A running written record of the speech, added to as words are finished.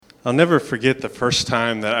I'll never forget the first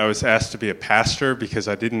time that I was asked to be a pastor because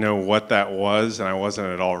I didn't know what that was and I wasn't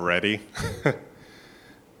at all ready.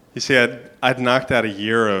 You see, I'd knocked out a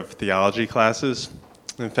year of theology classes.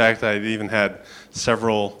 In fact, I'd even had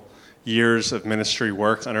several years of ministry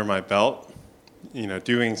work under my belt,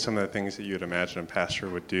 doing some of the things that you'd imagine a pastor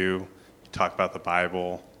would do. You talk about the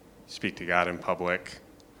Bible, you speak to God in public.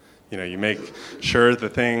 You make sure the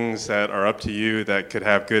things that are up to you that could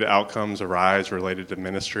have good outcomes arise related to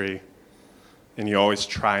ministry. And you always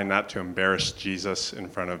try not to embarrass Jesus in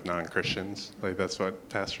front of non-Christians. Like, that's what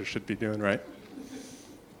pastors should be doing, right?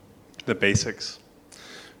 The basics.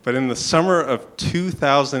 But in the summer of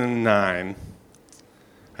 2009,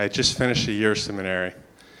 I had just finished a year of seminary,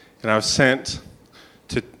 and I was sent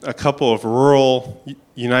to a couple of rural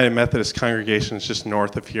United Methodist congregations just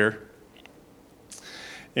north of here.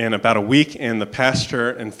 And about a week in, the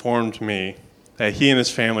pastor informed me that he and his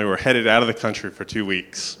family were headed out of the country for 2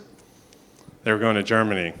 weeks. They were going to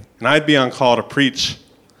Germany. And I'd be on call to preach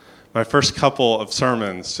my first couple of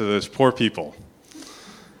sermons to those poor people.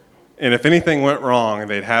 And if anything went wrong,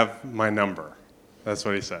 they'd have my number. That's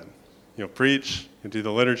what he said. You'll preach, you'll do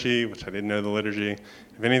the liturgy, which I didn't know the liturgy.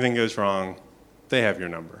 If anything goes wrong, they have your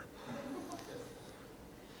number.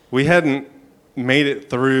 We hadn't made it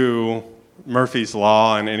through Murphy's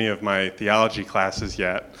Law in any of my theology classes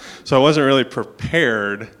yet, so I wasn't really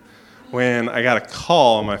prepared when I got a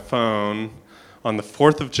call on my phone on the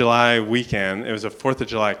 4th of July weekend. It was a 4th of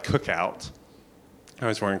July cookout. I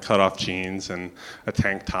was wearing cutoff jeans and a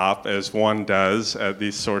tank top, as one does at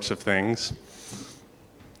these sorts of things.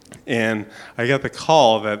 And I got the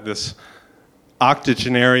call that this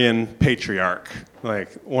octogenarian patriarch,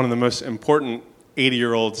 like one of the most important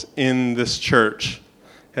 80-year-olds in this church,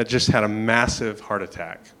 had just had a massive heart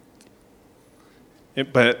attack.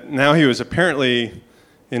 But now he was apparently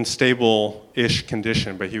in stable-ish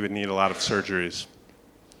condition, but he would need a lot of surgeries.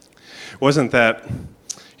 It wasn't that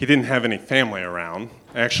he didn't have any family around.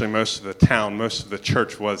 Actually, most of the town, most of the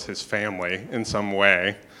church was his family in some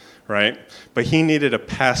way, right? But he needed a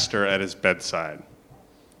pastor at his bedside.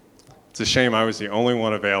 It's a shame I was the only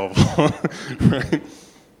one available, right?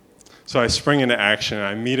 So I spring into action.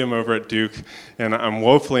 I meet him over at Duke, and I'm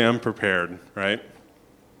woefully unprepared, right?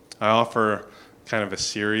 I offer kind of a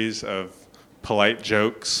series of polite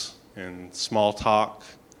jokes and small talk,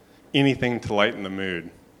 anything to lighten the mood.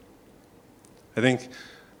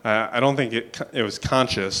 I don't think it was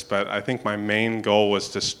conscious, but I think my main goal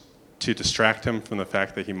was to distract him from the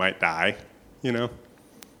fact that he might die,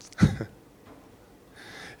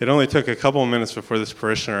 It only took a couple of minutes before this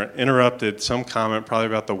parishioner interrupted some comment, probably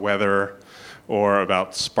about the weather or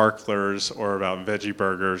about sparklers or about veggie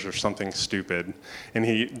burgers or something stupid. And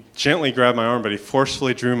he gently grabbed my arm, but he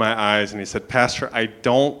forcefully drew my eyes and he said, "Pastor, I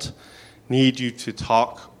don't need you to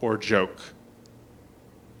talk or joke.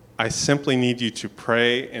 I simply need you to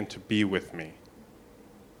pray and to be with me."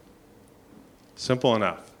 Simple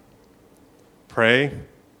enough. Pray,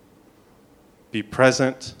 be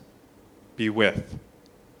present, be with.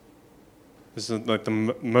 This is like the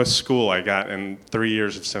most school I got in 3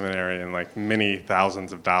 years of seminary and like many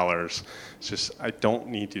thousands of dollars. It's just, I don't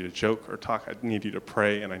need you to joke or talk. I need you to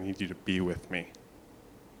pray and I need you to be with me.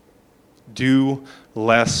 Do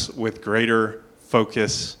less with greater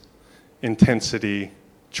focus, intensity,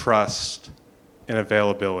 trust, and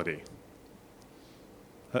availability.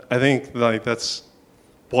 I think like that's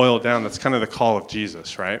boiled down. That's kind of the call of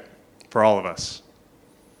Jesus, right? For all of us.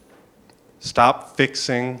 Stop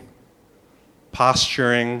fixing,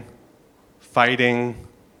 posturing, fighting,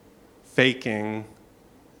 faking,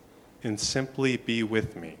 and simply be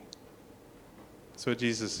with me. That's what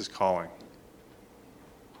Jesus is calling.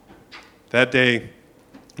 That day,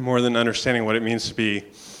 more than understanding what it means to be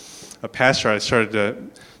a pastor, I started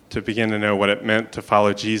to begin to know what it meant to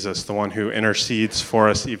follow Jesus, the one who intercedes for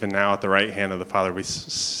us even now at the right hand of the Father. We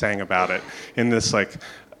sang about it in this like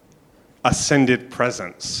ascended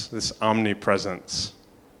presence, this omnipresence.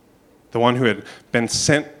 The one who had been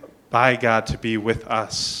sent by God to be with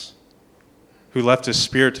us, who left his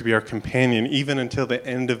Spirit to be our companion even until the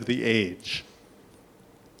end of the age,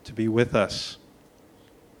 to be with us.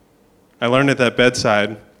 I learned at that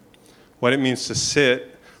bedside what it means to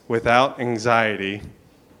sit without anxiety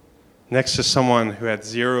next to someone who had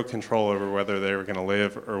zero control over whether they were going to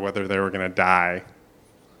live or whether they were going to die,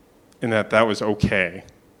 and that was okay.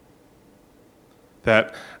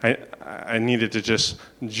 That I needed to just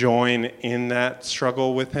join in that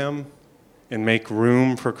struggle with him and make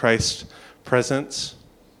room for Christ's presence.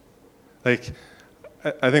 Like,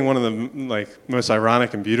 I think one of the most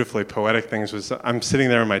ironic and beautifully poetic things was I'm sitting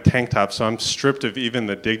there in my tank top, so I'm stripped of even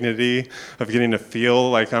the dignity of getting to feel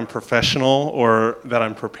like I'm professional or that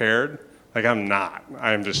I'm prepared. Like I'm not.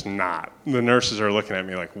 I'm just not. The nurses are looking at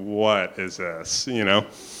me like, what is this, And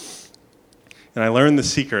I learned the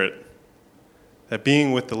secret that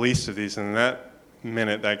being with the least of these, and in that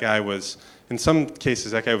minute, that guy was, in some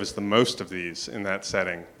cases, that guy was the most of these in that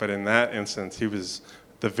setting. But in that instance, he was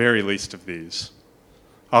the very least of these.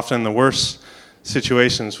 Often in the worst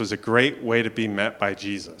situations was a great way to be met by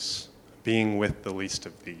Jesus, being with the least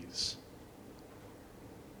of these.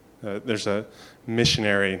 There's a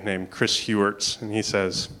missionary named Chris Hewarts, and he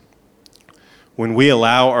says, when we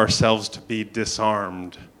allow ourselves to be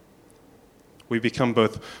disarmed, we become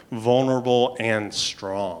both vulnerable and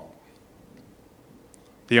strong.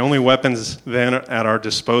 The only weapons then at our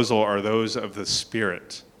disposal are those of the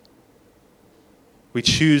Spirit. We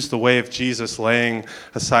choose the way of Jesus, laying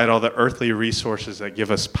aside all the earthly resources that give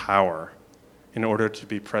us power in order to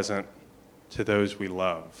be present to those we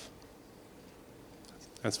love.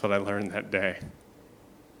 That's what I learned that day.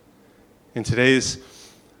 In today's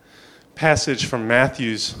passage from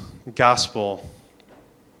Matthew's Gospel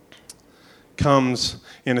comes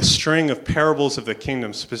in a string of parables of the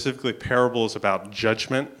kingdom, specifically parables about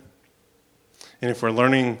judgment. And if we're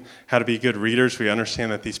learning how to be good readers, we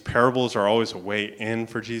understand that these parables are always a way in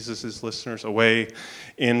for Jesus' listeners, a way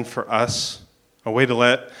in for us, a way to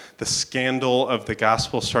let the scandal of the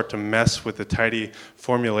gospel start to mess with the tidy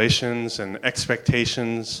formulations and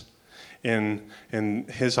expectations in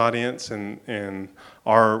his audience and in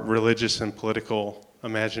our religious and political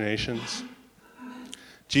imaginations.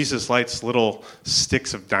 Jesus lights little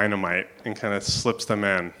sticks of dynamite and kind of slips them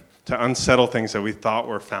in to unsettle things that we thought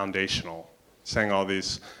were foundational. Sang all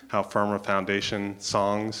these how firm a foundation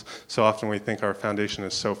songs. So often we think our foundation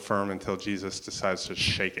is so firm until Jesus decides to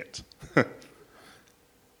shake it.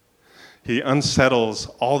 He unsettles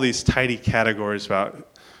all these tidy categories about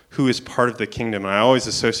who is part of the kingdom. And I always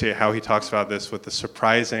associate how he talks about this with the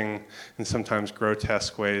surprising and sometimes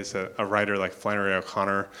grotesque ways that a writer like Flannery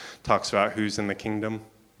O'Connor talks about who's in the kingdom.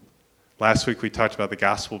 Last week we talked about the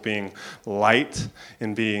gospel being light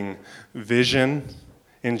and being vision.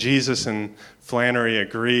 And Jesus and Flannery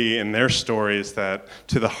agree in their stories that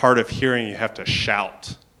to the hard of hearing you have to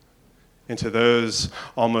shout. And to those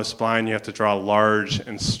almost blind you have to draw large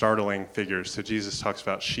and startling figures. So Jesus talks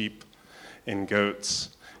about sheep and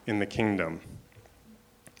goats in the kingdom.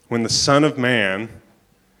 When the Son of Man,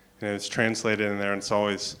 and it's translated in there, and it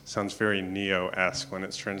always sounds very Neo-esque when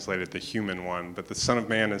it's translated the human one, but the Son of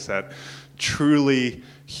Man is that truly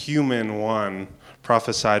human one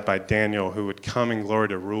prophesied by Daniel who would come in glory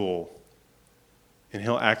to rule. And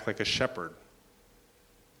he'll act like a shepherd,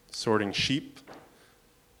 sorting sheep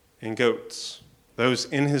and goats, those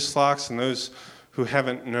in his flocks and those who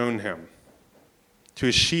haven't known him. To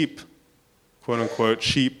his sheep, quote-unquote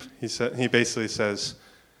sheep, he basically says,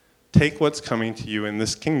 take what's coming to you in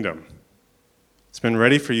this kingdom. It's been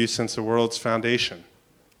ready for you since the world's foundation.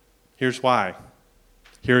 Here's why.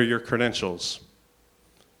 Here are your credentials.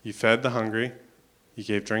 You fed the hungry. You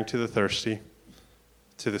gave drink to the thirsty.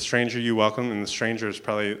 To the stranger you welcomed, and the stranger is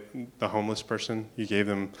probably the homeless person. You gave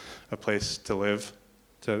them a place to live,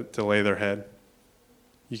 to lay their head.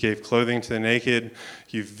 You gave clothing to the naked.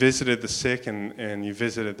 You visited the sick, and you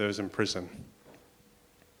visited those in prison.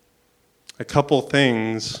 A couple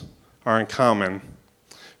things are in common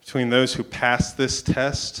between those who passed this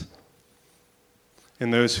test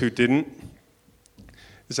and those who didn't.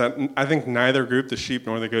 Is that I think neither group, the sheep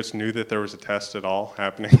nor the goats, knew that there was a test at all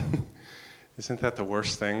happening. Isn't that the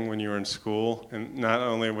worst thing when you were in school? And not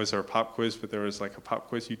only was there a pop quiz, but there was like a pop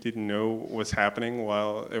quiz you didn't know was happening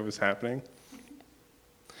while it was happening.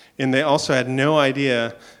 And they also had no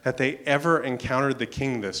idea that they ever encountered the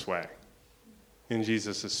king this way in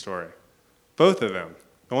Jesus' story. Both of them.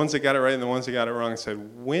 The ones that got it right and the ones that got it wrong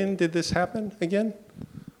said, when did this happen again?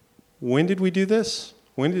 When did we do this?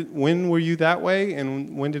 When were you that way,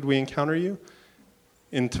 and when did we encounter you?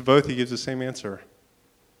 And to both he gives the same answer.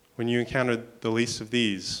 When you encountered the least of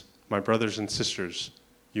these, my brothers and sisters,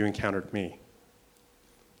 you encountered me.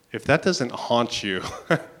 If that doesn't haunt you,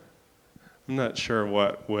 I'm not sure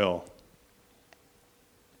what will.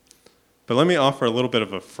 But let me offer a little bit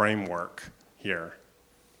of a framework here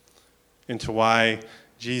into why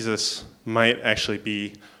Jesus might actually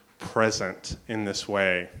be present in this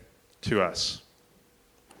way to us.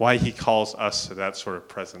 Why he calls us to that sort of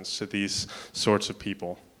presence, to these sorts of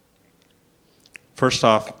people. First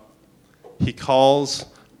off, he calls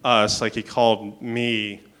us, like he called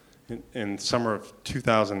me in summer of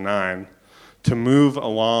 2009, to move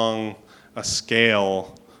along a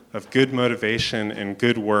scale of good motivation and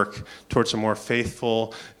good work towards a more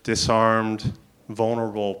faithful, disarmed,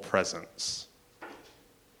 vulnerable presence.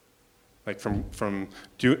 Like from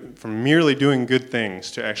merely doing good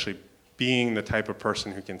things to actually being the type of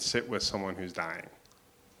person who can sit with someone who's dying,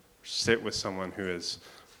 sit with someone who is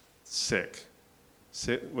sick,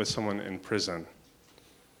 sit with someone in prison,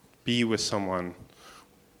 be with someone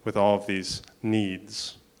with all of these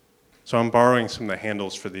needs. So I'm borrowing some of the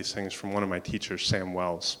handles for these things from one of my teachers, Sam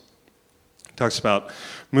Wells. He talks about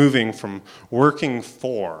moving from working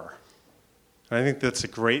for, and I think that's a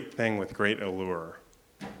great thing with great allure.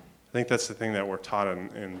 I think that's the thing that we're taught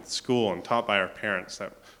in school and taught by our parents,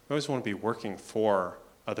 that we always want to be working for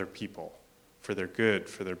other people, for their good,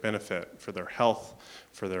 for their benefit, for their health,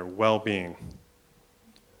 for their well-being.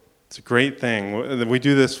 It's a great thing. We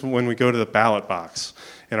do this when we go to the ballot box,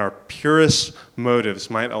 and our purest motives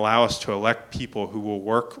might allow us to elect people who will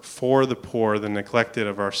work for the poor, the neglected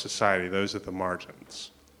of our society, those at the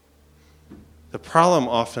margins. The problem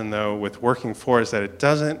often, though, with working for is that it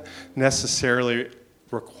doesn't necessarily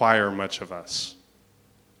require much of us.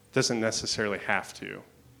 It doesn't necessarily have to. It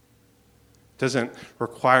doesn't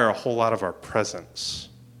require a whole lot of our presence.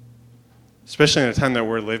 Especially in a time that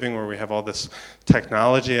we're living where we have all this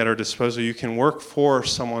technology at our disposal, you can work for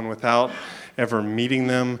someone without ever meeting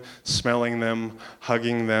them, smelling them,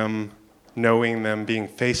 hugging them, knowing them, being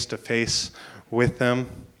face-to-face with them.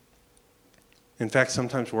 In fact,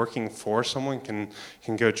 sometimes working for someone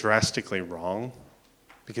can go drastically wrong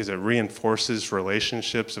because it reinforces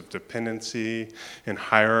relationships of dependency and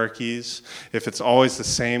hierarchies. If it's always the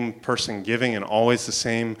same person giving and always the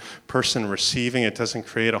same person receiving, it doesn't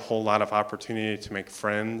create a whole lot of opportunity to make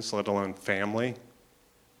friends, let alone family.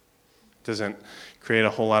 It doesn't create a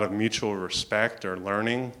whole lot of mutual respect or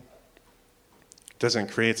learning. It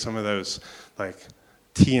doesn't create some of those like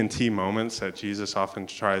TNT moments that Jesus often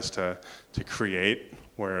tries to create,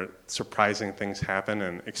 where surprising things happen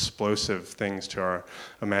and explosive things to our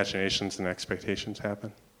imaginations and expectations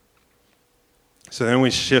happen. So then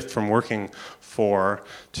we shift from working for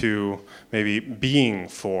to maybe being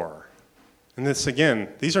for. And this, again,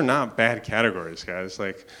 these are not bad categories, guys.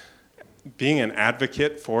 Like being an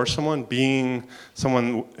advocate for someone, being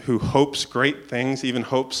someone who hopes great things, even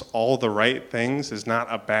hopes all the right things, is not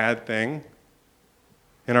a bad thing.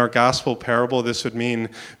 In our gospel parable, this would mean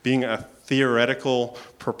being a theoretical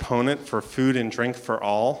proponent for food and drink for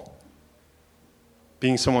all,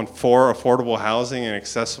 being someone for affordable housing and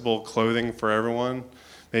accessible clothing for everyone.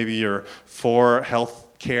 Maybe you're for health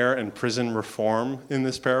care and prison reform in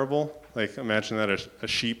this parable. Like imagine that a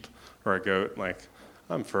sheep or a goat, like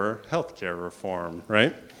I'm for health care reform,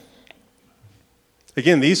 right?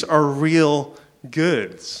 Again, these are real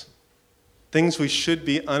goods, things we should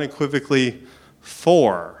be unequivocally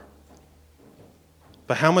for.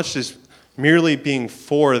 But how much does merely being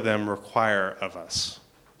for them require of us?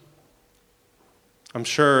 I'm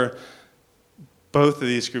sure both of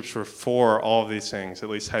these groups were for all of these things, at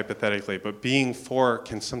least hypothetically, but being for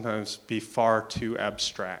can sometimes be far too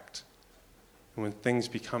abstract. And when things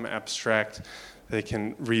become abstract, they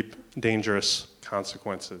can reap dangerous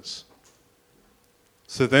consequences.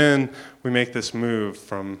 So then we make this move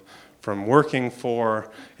from working for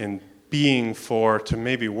and being for to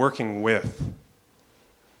maybe working with.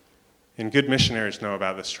 And good missionaries know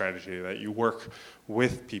about this strategy, that you work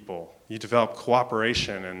with people. You develop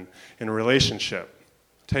cooperation and relationship.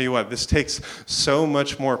 I'll tell you what, this takes so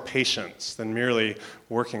much more patience than merely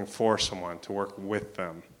working for someone, to work with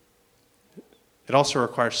them. It also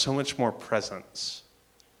requires so much more presence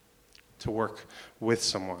to work with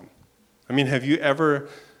someone. I mean, have you ever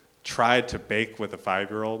tried to bake with a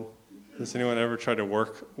 5-year-old? Has anyone ever tried to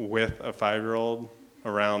work with a 5-year-old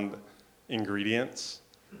around ingredients?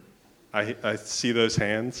 I see those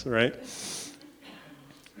hands, right?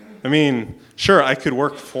 I mean, sure, I could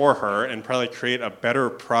work for her and probably create a better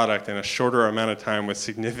product in a shorter amount of time with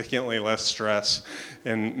significantly less stress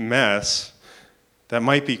and mess that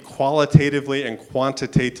might be qualitatively and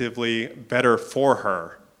quantitatively better for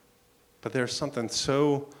her. But there's something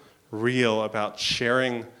so real about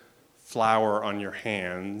sharing flour on your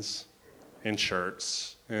hands in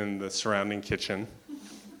shirts in the surrounding kitchen.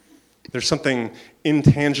 There's something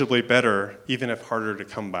intangibly better, even if harder to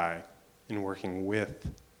come by, in working with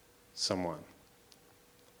someone.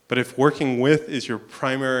 But if working with is your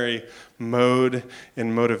primary mode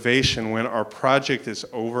and motivation when our project is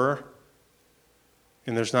over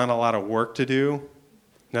and there's not a lot of work to do,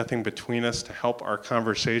 nothing between us to help our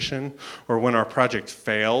conversation, or when our project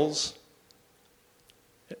fails,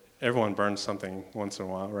 everyone burns something once in a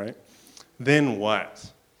while, right? Then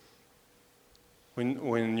what?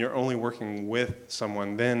 When you're only working with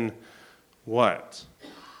someone, then what?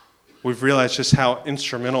 We've realized just how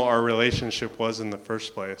instrumental our relationship was in the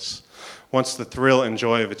first place. Once the thrill and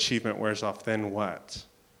joy of achievement wears off, then what?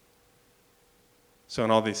 So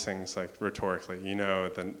in all these things, like rhetorically,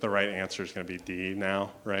 the right answer is going to be D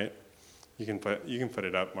now, right? You can put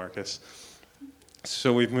it up, Marcus.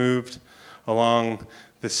 So we've moved along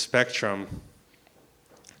this spectrum,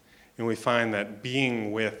 and we find that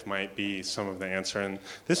being with might be some of the answer. And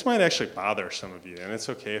this might actually bother some of you, and it's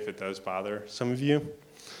okay if it does bother some of you.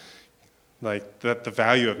 Like that the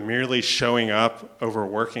value of merely showing up,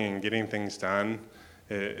 overworking, and getting things done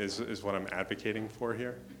is what I'm advocating for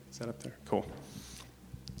here. Is that up there? Cool.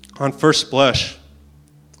 On first blush, it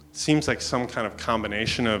seems like some kind of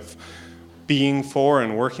combination of being for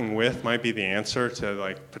and working with might be the answer to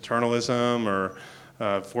like paternalism or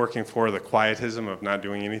working for the quietism of not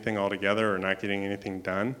doing anything altogether or not getting anything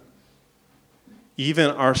done. Even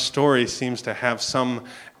our story seems to have some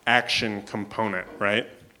action component, right?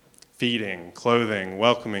 Feeding, clothing,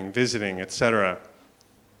 welcoming, visiting, etc.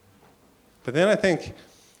 But then I think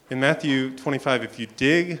in Matthew 25, if you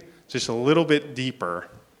dig just a little bit deeper,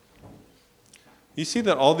 you see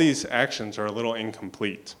that all these actions are a little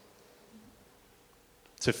incomplete.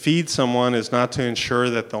 To feed someone is not to ensure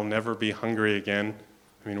that they'll never be hungry again.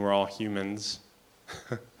 I mean, we're all humans.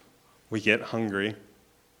 We get hungry.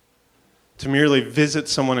 To merely visit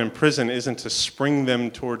someone in prison isn't to spring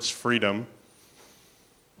them towards freedom.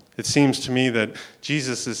 It seems to me that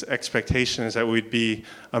Jesus' expectation is that we'd be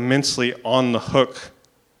immensely on the hook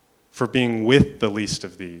for being with the least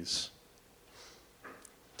of these.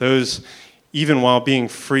 Those, even while being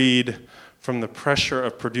freed from the pressure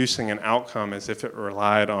of producing an outcome as if it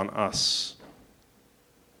relied on us.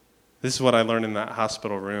 This is what I learned in that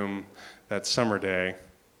hospital room that summer day,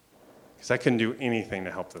 because I couldn't do anything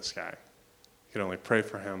to help this guy. I could only pray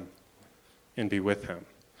for him and be with him.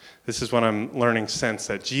 This is what I'm learning since,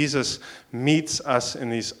 that Jesus meets us in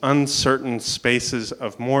these uncertain spaces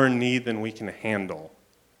of more need than we can handle.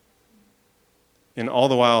 And all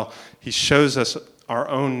the while, he shows us our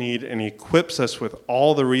own need and he equips us with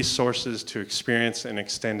all the resources to experience and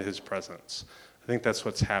extend his presence. I think that's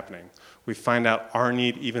what's happening. We find out our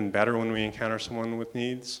need even better when we encounter someone with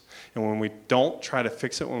needs. And when we don't try to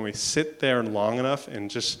fix it, when we sit there long enough and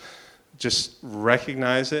just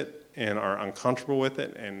recognize it and are uncomfortable with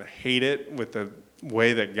it and hate it with the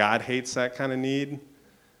way that God hates that kind of need,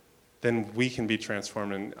 then we can be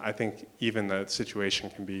transformed. And I think even the situation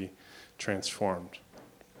can be transformed.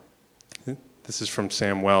 This is from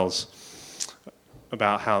Sam Wells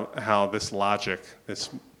about how this logic,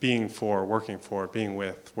 this being for, being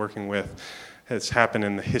with, working with, has happened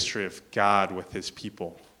in the history of God with his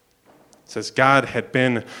people. It says God had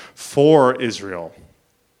been for Israel.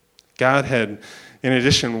 God had, in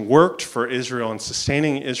addition, worked for Israel and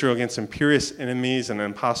sustaining Israel against imperious enemies and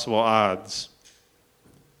impossible odds.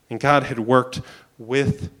 And God had worked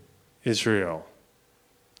with Israel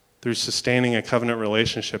through sustaining a covenant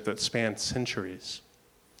relationship that spanned centuries.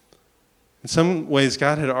 In some ways,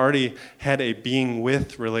 God had already had a being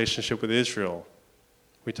with relationship with Israel.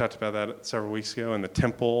 We talked about that several weeks ago, in the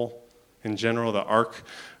temple in general, the Ark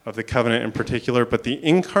of the Covenant in particular. But the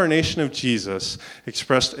incarnation of Jesus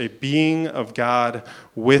expressed a being of God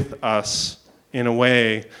with us in a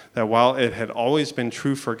way that, while it had always been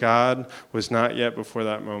true for God, was not yet before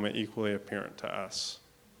that moment equally apparent to us.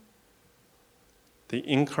 The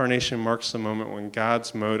incarnation marks the moment when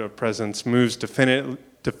God's mode of presence moves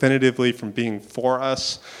definitively from being for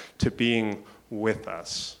us to being with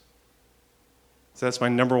us. So that's my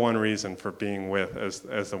number one reason for being with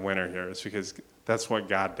as the winner here, is because that's what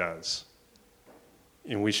God does.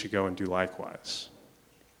 And we should go and do likewise.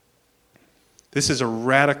 This is a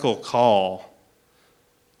radical call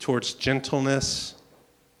towards gentleness,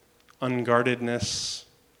 unguardedness,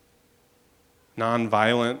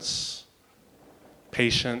 nonviolence,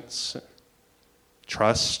 patience,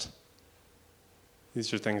 trust.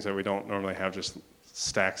 These are things that we don't normally have just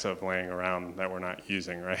stacks of laying around that we're not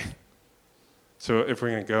using, right? So if we're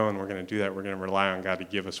going to go and we're going to do that, we're going to rely on God to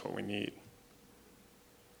give us what we need.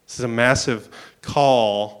 This is a massive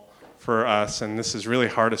call for us, and this is really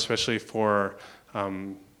hard, especially for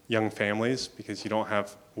young families, because you don't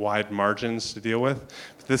have wide margins to deal with.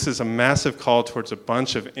 But this is a massive call towards a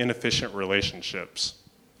bunch of inefficient relationships,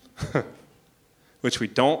 which we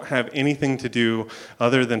don't have anything to do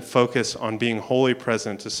other than focus on being wholly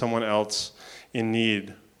present to someone else in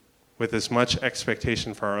need, with as much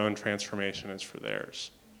expectation for our own transformation as for theirs.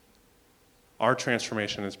 Our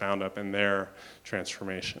transformation is bound up in their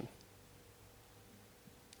transformation.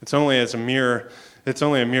 It's only as a mere It's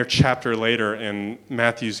only a mere chapter later in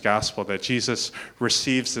Matthew's gospel that Jesus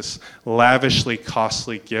receives this lavishly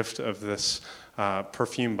costly gift of this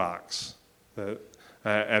perfume box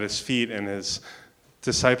at his feet, and his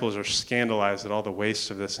disciples are scandalized at all the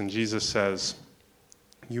waste of this. And Jesus says,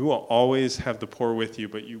 "You will always have the poor with you,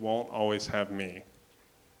 but you won't always have me."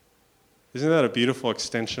 Isn't that a beautiful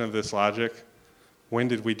extension of this logic? When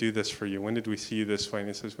did we do this for you? When did we see you this way? And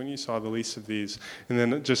he says, when you saw the least of these. And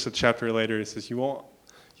then just a chapter later, he says, you will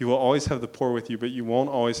always have the poor with you, but you won't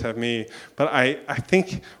always have me. But I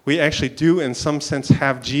think we actually do, in some sense,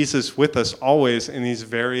 have Jesus with us always in these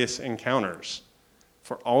various encounters.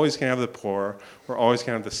 If we're always going to have the poor, we're always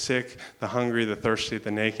going to have the sick, the hungry, the thirsty,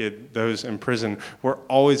 the naked, those in prison. We're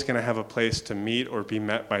always going to have a place to meet or be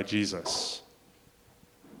met by Jesus.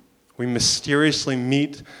 We mysteriously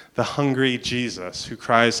meet the hungry Jesus who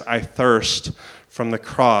cries, "I thirst," from the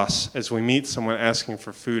cross as we meet someone asking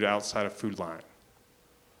for food outside a food line.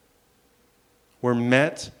 We're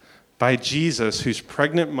met by Jesus, whose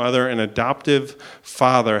pregnant mother and adoptive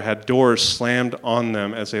father had doors slammed on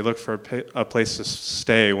them as they looked for a place to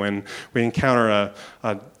stay. When we encounter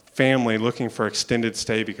a family looking for extended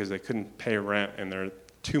stay because they couldn't pay rent and they're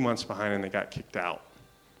 2 months behind and they got kicked out.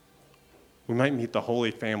 We might meet the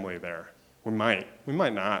Holy Family there. We might. We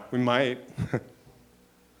might not. We might.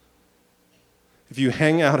 If you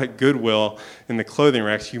hang out at Goodwill in the clothing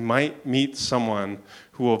racks, you might meet someone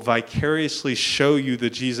who will vicariously show you the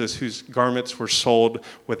Jesus whose garments were sold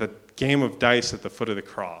with a game of dice at the foot of the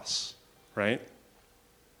cross, right?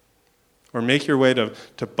 Or make your way to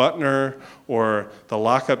Butner or the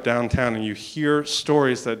lockup downtown, and you hear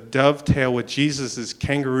stories that dovetail with Jesus'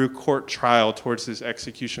 kangaroo court trial towards his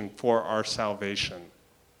execution for our salvation.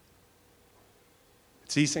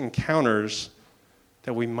 It's these encounters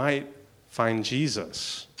that we might find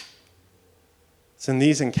Jesus. It's in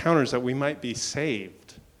these encounters that we might be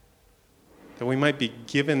saved, that we might be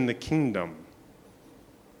given the kingdom.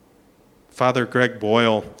 Father Greg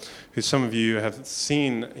Boyle, who some of you have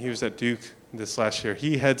seen, he was at Duke this last year.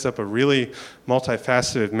 He heads up a really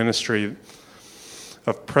multifaceted ministry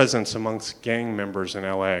of presence amongst gang members in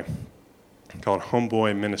LA called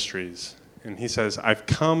Homeboy Ministries. And he says, I've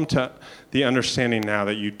come to the understanding now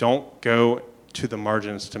that you don't go to the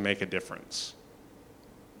margins to make a difference.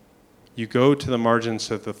 You go to the margins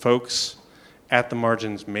so the folks at the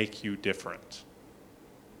margins make you different.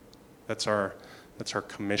 That's our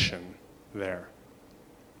commission there.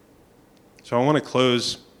 So I want to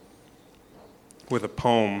close with a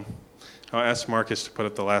poem. I'll ask Marcus to put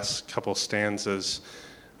up the last couple stanzas,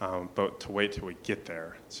 but to wait till we get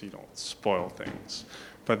there so you don't spoil things.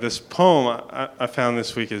 But this poem I found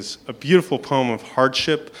this week is a beautiful poem of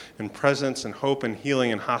hardship and presence and hope and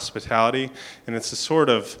healing and hospitality. And it's a sort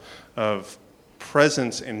of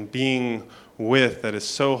presence and being with that is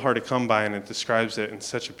so hard to come by, and it describes it in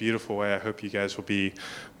such a beautiful way. I hope you guys will be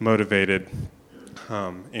motivated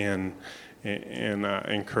and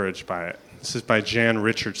encouraged by it. This is by Jan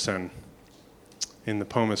Richardson, and the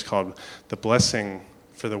poem is called "The Blessing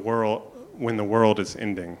for the World When the World is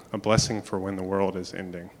Ending." A blessing for when the world is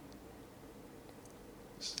ending.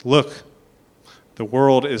 Look, the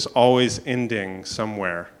world is always ending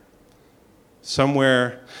somewhere.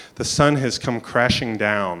 Somewhere the sun has come crashing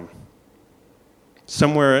down.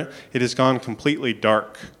 Somewhere it has gone completely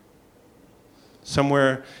dark.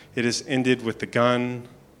 Somewhere it has ended with the gun,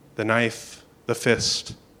 the knife, the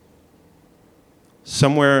fist.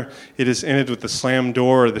 Somewhere it has ended with the slammed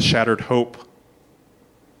door or the shattered hope.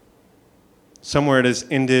 Somewhere it has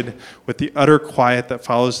ended with the utter quiet that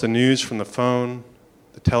follows the news from the phone,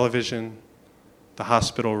 the television, the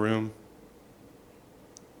hospital room.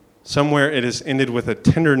 Somewhere it has ended with a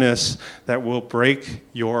tenderness that will break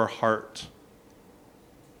your heart.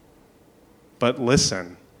 But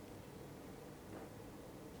listen,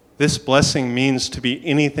 this blessing means to be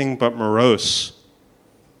anything but morose.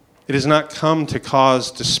 It has not come to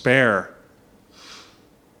cause despair.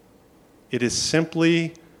 It is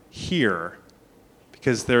simply here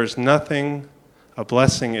because there is nothing a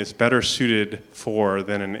blessing is better suited for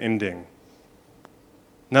than an ending.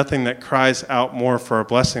 Nothing that cries out more for a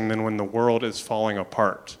blessing than when the world is falling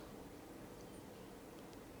apart.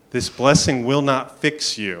 This blessing will not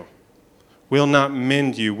fix you, will not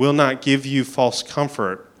mend you, will not give you false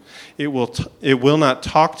comfort. It will not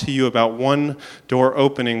talk to you about one door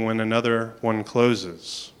opening when another one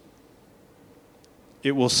closes.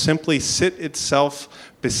 It will simply sit itself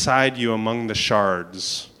beside you among the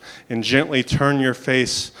shards and gently turn your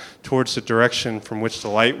face towards the direction from which the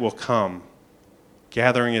light will come,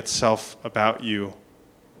 gathering itself about you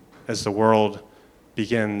as the world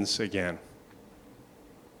begins again.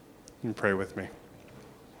 You can pray with me.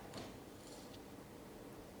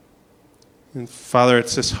 And Father,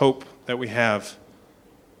 it's this hope that we have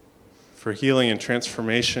for healing and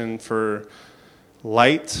transformation, for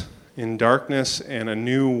light in darkness, and a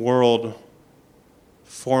new world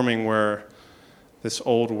forming where this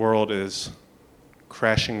old world is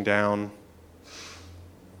crashing down,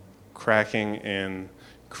 cracking, and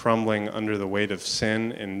crumbling under the weight of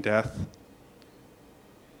sin and death.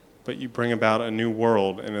 But you bring about a new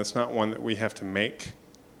world, and it's not one that we have to make,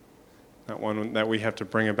 not one that we have to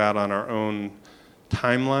bring about on our own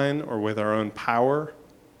timeline or with our own power,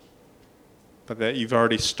 but that you've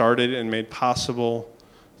already started and made possible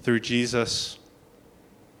through Jesus,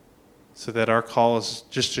 so that our call is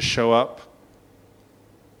just to show up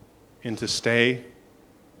and to stay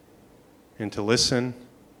and to listen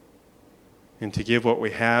and to give what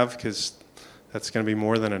we have, because that's going to be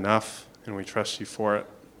more than enough, and we trust you for it.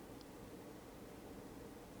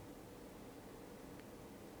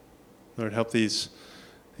 Lord, help these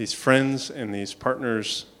friends and these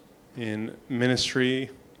partners in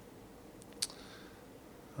ministry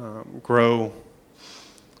grow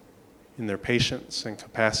in their patience and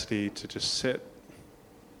capacity to just sit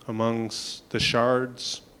amongst the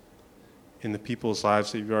shards in the people's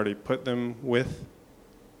lives that you've already put them with,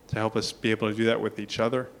 to help us be able to do that with each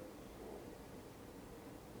other.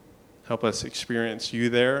 Help us experience you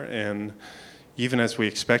there, and even as we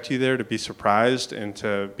expect you there, to be surprised and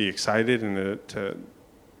to be excited and to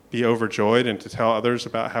be overjoyed and to tell others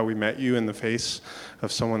about how we met you in the face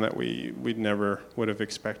of someone that we'd never would have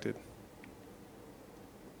expected.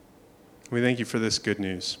 We thank you for this good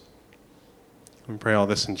news. We pray all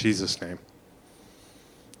this in Jesus' name.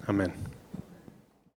 Amen.